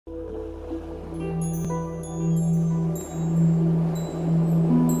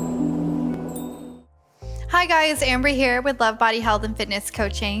Hi guys, Ambree here with Love Body Health and Fitness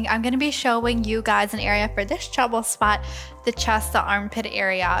Coaching. I'm going to be showing you guys an area for this trouble spot, the chest, the armpit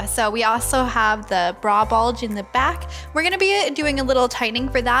area. So we also have the bra bulge in the back. We're going to be doing a little tightening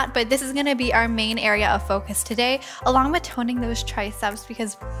for that, but this is going to be our main area of focus today, along with toning those triceps,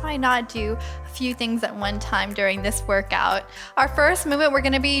 because why not do a few things at one time during this workout. Our first movement, we're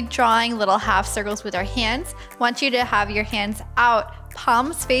going to be drawing little half circles with our hands. I want you to have your hands out,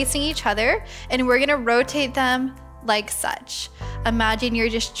 palms facing each other, and we're gonna rotate them like such. Imagine you're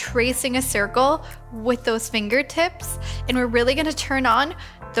just tracing a circle with those fingertips, and we're really gonna turn on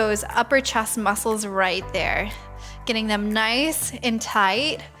those upper chest muscles right there, getting them nice and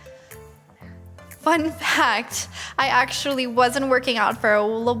tight. Fun fact, I actually wasn't working out for a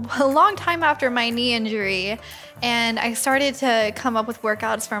long time after my knee injury, and I started to come up with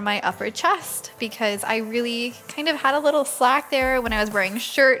workouts for my upper chest because I really kind of had a little slack there when I was wearing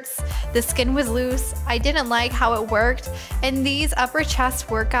shirts. The skin was loose. I didn't like how it worked. And these upper chest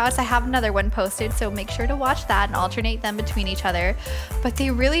workouts, I have another one posted, so make sure to watch that and alternate them between each other. But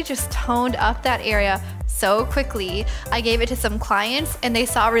they really just toned up that area so quickly. I gave it to some clients and they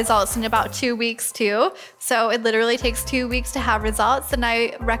saw results in about 2 weeks too. So it literally takes 2 weeks to have results, and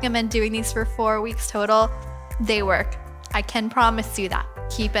I recommend doing these for 4 weeks total. They work. I can promise you that.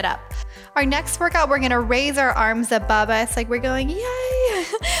 Keep it up. Our next workout, we're gonna raise our arms above us like we're going, yay!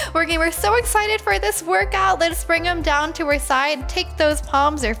 We're so excited for this workout. Let's bring them down to our side. Take those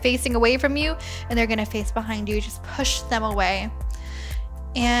palms, they're facing away from you, and they're gonna face behind you. Just push them away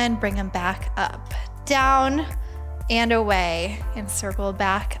and bring them back up. Down and away, and circle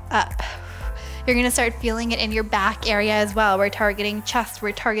back up. You're gonna start feeling it in your back area as well. We're targeting chest,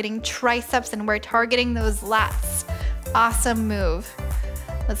 we're targeting triceps, and we're targeting those lats. Awesome move.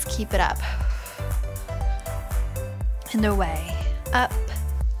 Let's keep it up. And away, up,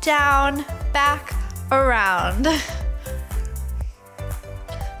 down, back, around.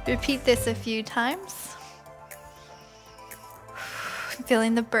 Repeat this a few times.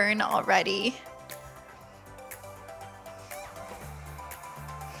 Feeling the burn already.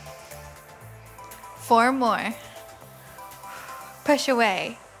 Four more. Push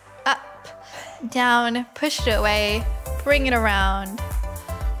away, up, down, push it away, bring it around.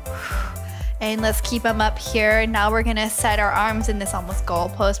 And let's keep them up here. Now we're gonna set our arms in this almost goal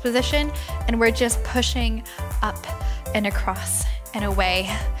pose position, and we're just pushing up and across and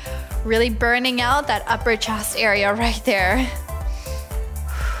away. Really burning out that upper chest area right there.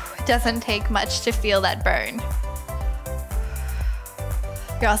 It doesn't take much to feel that burn.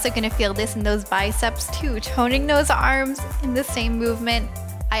 You're also gonna feel this in those biceps too, toning those arms in the same movement.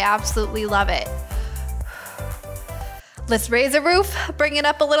 I absolutely love it. Let's raise the roof, bring it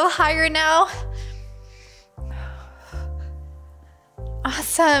up a little higher now.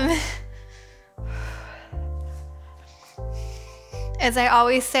 Awesome. As I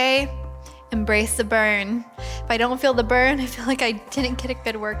always say, embrace the burn. If I don't feel the burn, I feel like I didn't get a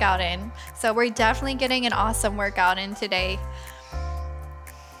good workout in. So we're definitely getting an awesome workout in today.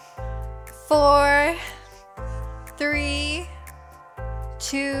 4, 3,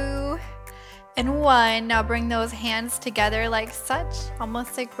 2, and 1. Now bring those hands together like such,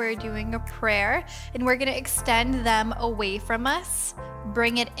 almost like we're doing a prayer. And we're gonna extend them away from us,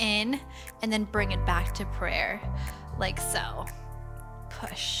 bring it in, and then bring it back to prayer, like so.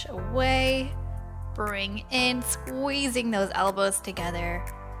 Push away, bring in, squeezing those elbows together,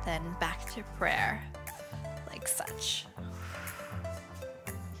 then back to prayer, like such.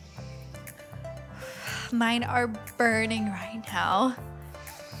 Mine are burning right now,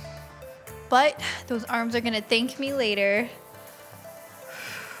 but those arms are gonna thank me later.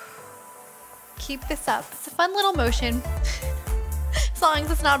 Keep this up. It's a fun little motion, as long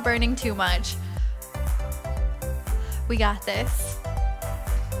as it's not burning too much. We got this.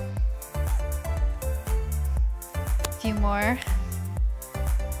 A few more.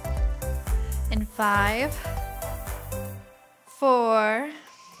 And 5, 4,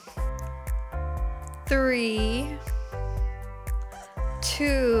 3,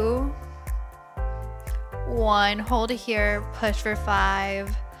 2, 1. Hold it here. Push for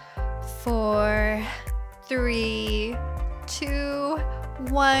 5, 4, 3, 2,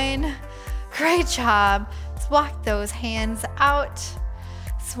 1. Great job. Let's walk those hands out.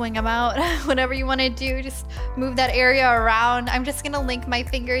 Swing them out. Whatever you want to do, just move that area around. I'm just going to link my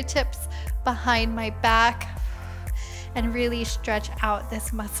fingertips behind my back and really stretch out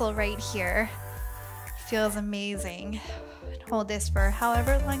this muscle right here. Feels amazing. Hold this for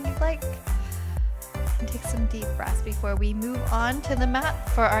however long you like. And take some deep breaths before we move on to the mat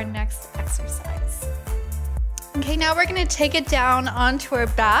for our next exercise. Okay, now we're gonna take it down onto our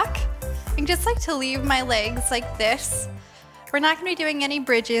back. I just like to leave my legs like this. We're not going to be doing any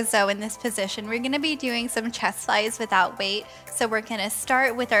bridges though in this position. We're going to be doing some chest flies without weight. So we're going to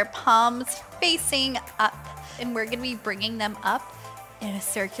start with our palms facing up, and we're going to be bringing them up in a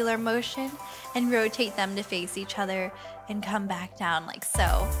circular motion and rotate them to face each other and come back down like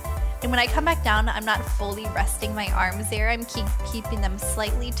so. And when I come back down, I'm not fully resting my arms there. I'm keeping them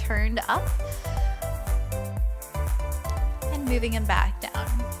slightly turned up and moving them back down.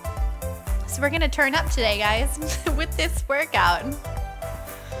 So we're gonna turn up today, guys, with this workout.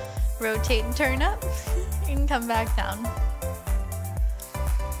 Rotate and turn up and come back down.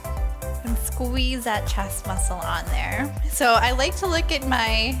 And squeeze that chest muscle on there. So I like to look at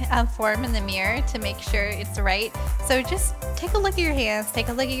my form in the mirror to make sure it's right. So just take a look at your hands, take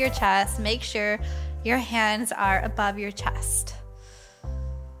a look at your chest, make sure your hands are above your chest.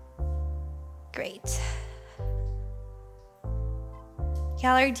 Great.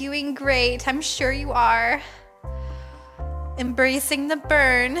 Y'all are doing great. I'm sure you are. Embracing the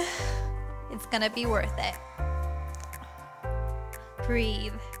burn. It's gonna be worth it.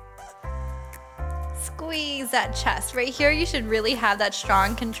 Breathe. Squeeze that chest. Right here, you should really have that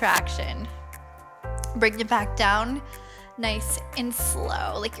strong contraction. Bring it back down, nice and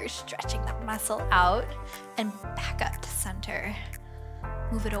slow, like you're stretching that muscle out, and back up to center.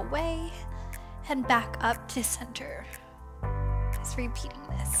 Move it away and back up to center. Just repeating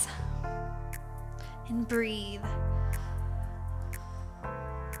this. And breathe.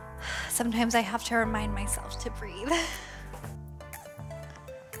 Sometimes I have to remind myself to breathe.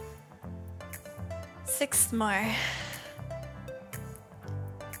 6 more.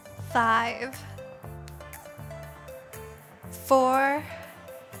 5, 4,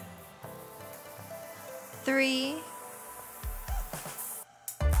 3,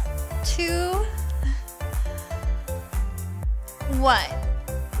 2, 1.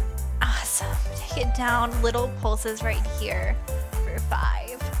 Awesome. Take it down. Little pulses right here for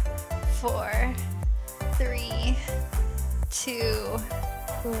 5, 4, 3, 2,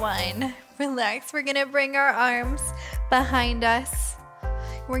 1. Relax. We're gonna bring our arms behind us.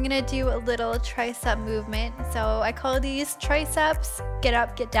 We're gonna do a little tricep movement. So I call these triceps get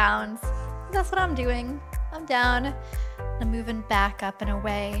up, get downs. That's what I'm doing. I'm down. I'm moving back up and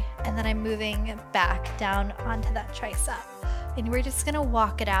away, and then I'm moving back down onto that tricep. And we're just gonna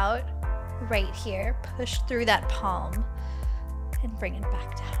walk it out right here. Push through that palm and bring it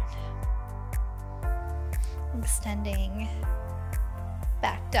back down. Extending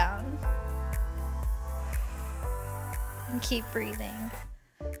back down. And keep breathing.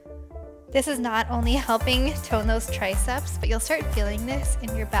 This is not only helping tone those triceps, but you'll start feeling this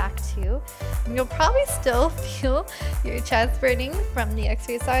in your back too. And you'll probably still feel your chest burning from the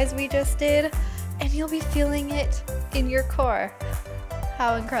exercise we just did, and you'll be feeling it in your core.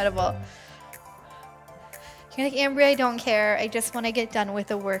 How incredible. You're like, Ambree, I don't care. I just want to get done with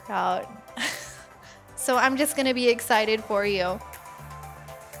the workout. So I'm just going to be excited for you.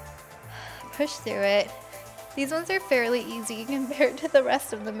 Push through it. These ones are fairly easy compared to the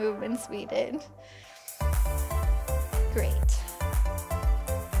rest of the movements we did. Great.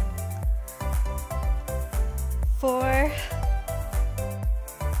 4,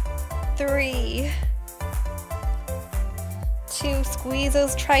 3, 2. Squeeze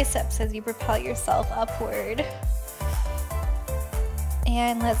those triceps as you propel yourself upward.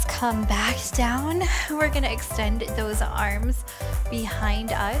 And let's come back down. We're gonna extend those arms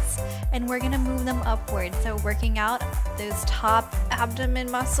behind us, and we're gonna move them upward. So working out those top abdomen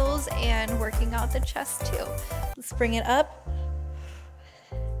muscles and working out the chest too. Let's bring it up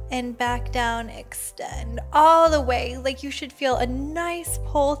and back down, extend all the way. Like you should feel a nice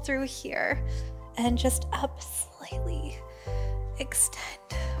pull through here, and just up slightly, extend.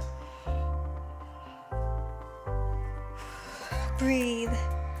 Breathe.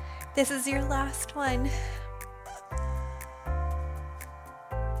 This is your last one.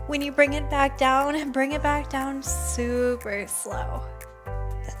 When you bring it back down super slow.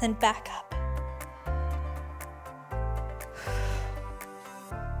 And then back up.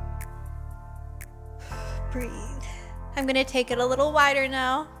 Breathe. I'm gonna take it a little wider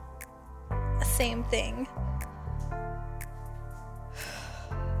now. Same thing.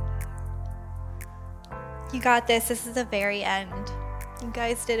 You got this. This is the very end. You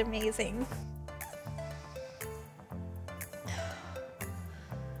guys did amazing.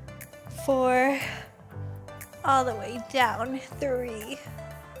 4, all the way down. 3,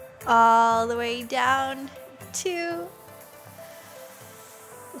 all the way down. 2,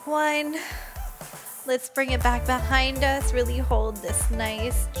 1. Let's bring it back behind us. Really hold this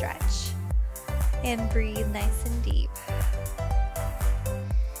nice stretch and breathe nice and deep.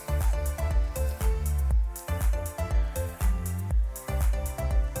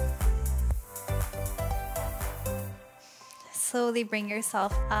 slowly bring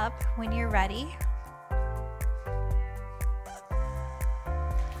yourself up when you're ready.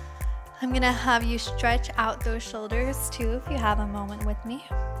 I'm gonna have you stretch out those shoulders too if you have a moment with me.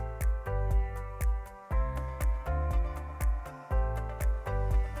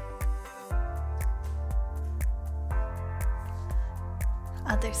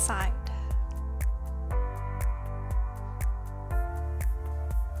 Other side.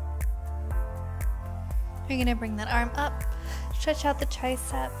 You're gonna bring that arm up, stretch out the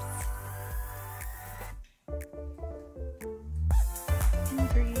triceps, and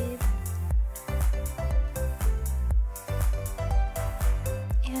breathe.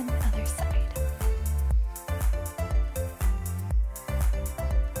 And other side.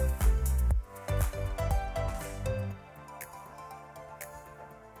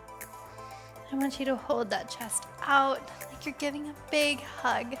 I want you to hold that chest out like you're giving a big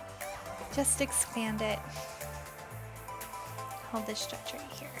hug. Just expand it. Hold this stretch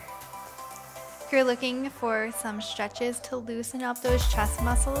right here. If you're looking for some stretches to loosen up those chest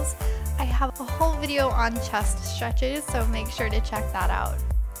muscles, I have a whole video on chest stretches, so make sure to check that out.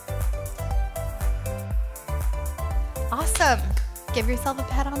 Awesome. Give yourself a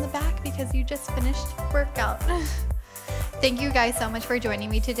pat on the back because you just finished your workout. Thank you guys so much for joining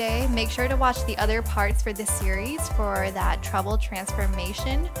me today. Make sure to watch the other parts for this series for that treble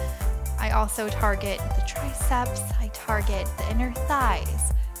transformation. I also target the triceps, I target the inner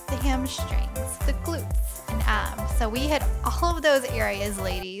thighs, the hamstrings, the glutes, and abs. So we hit all of those areas,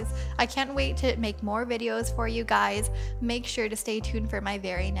 ladies. I can't wait to make more videos for you guys. Make sure to stay tuned for my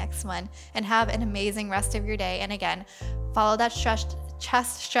very next one and have an amazing rest of your day. And again, follow that chest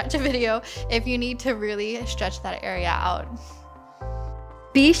stretch video if you need to really stretch that area out.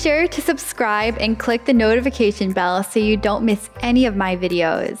 Be sure to subscribe and click the notification bell so you don't miss any of my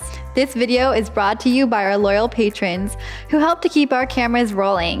videos. This video is brought to you by our loyal patrons who help to keep our cameras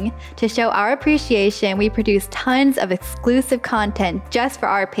rolling. To show our appreciation, we produce tons of exclusive content just for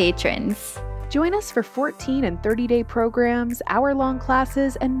our patrons. Join us for 14 and 30-day programs, hour-long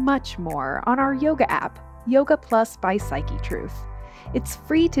classes, and much more on our yoga app, Yoga Plus by Psychetruth. It's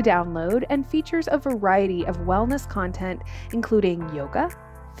free to download and features a variety of wellness content, including yoga,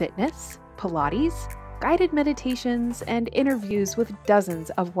 fitness, Pilates, guided meditations, and interviews with dozens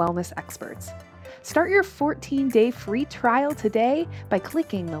of wellness experts. Start your 14-day free trial today by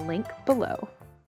clicking the link below.